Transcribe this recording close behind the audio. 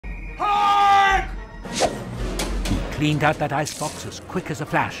cleaned out that icebox as quick as a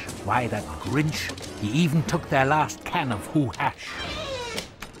flash. Why, that Grinch, he even took their last can of Who hash.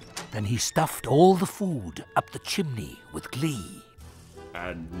 Then he stuffed all the food up the chimney with glee.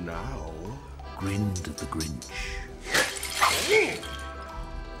 And now... grinned the Grinch.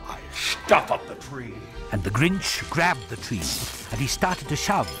 I stuff up the tree. And the Grinch grabbed the tree, and he started to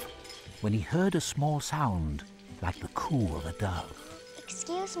shove, when he heard a small sound like the coo of a dove.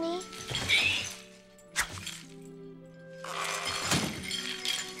 Excuse me.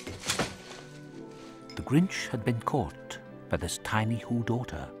 The Grinch had been caught by this tiny Who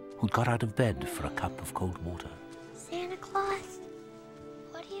daughter who'd got out of bed for a cup of cold water. Santa Claus,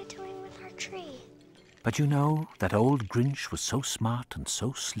 what are you doing with our tree? But you know, that old Grinch was so smart and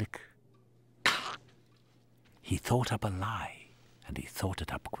so slick. He thought up a lie, and he thought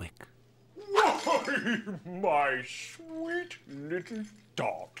it up quick. Why, my sweet little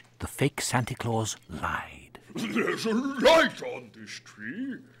dot. The fake Santa Claus lied. There's a light on this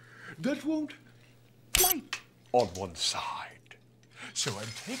tree that won't light on one side. So I'm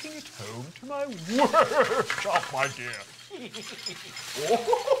taking it home to my workshop, my dear.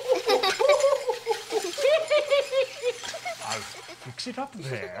 I'll fix it up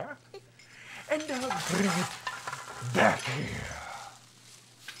there, and I'll bring it back here.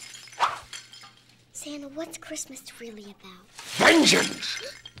 Santa, what's Christmas really about? Vengeance!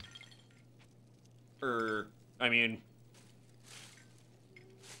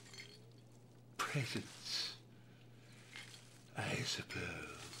 Presents, I suppose.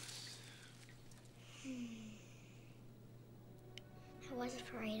 I was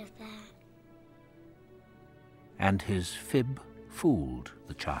afraid of that. And his fib fooled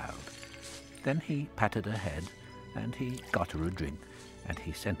the child. Then he patted her head, and he got her a drink, and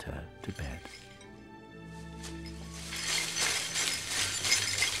he sent her to bed.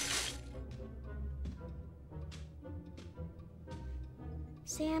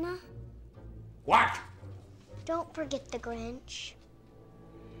 Santa? What? Don't forget the Grinch.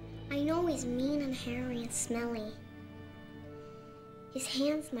 I know he's mean and hairy and smelly. His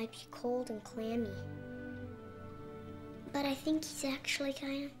hands might be cold and clammy. But I think he's actually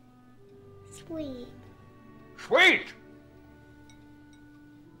kind of sweet. Sweet!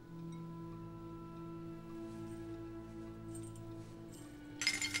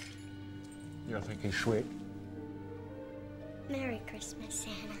 You don't think he's sweet? Merry Christmas,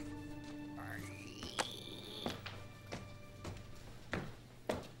 Santa.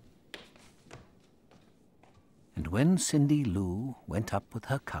 And when Cindy Lou went up with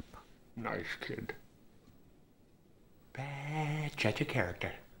her cup... Nice kid. Bad judge of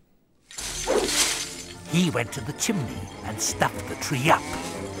character. he went to the chimney and stuffed the tree up.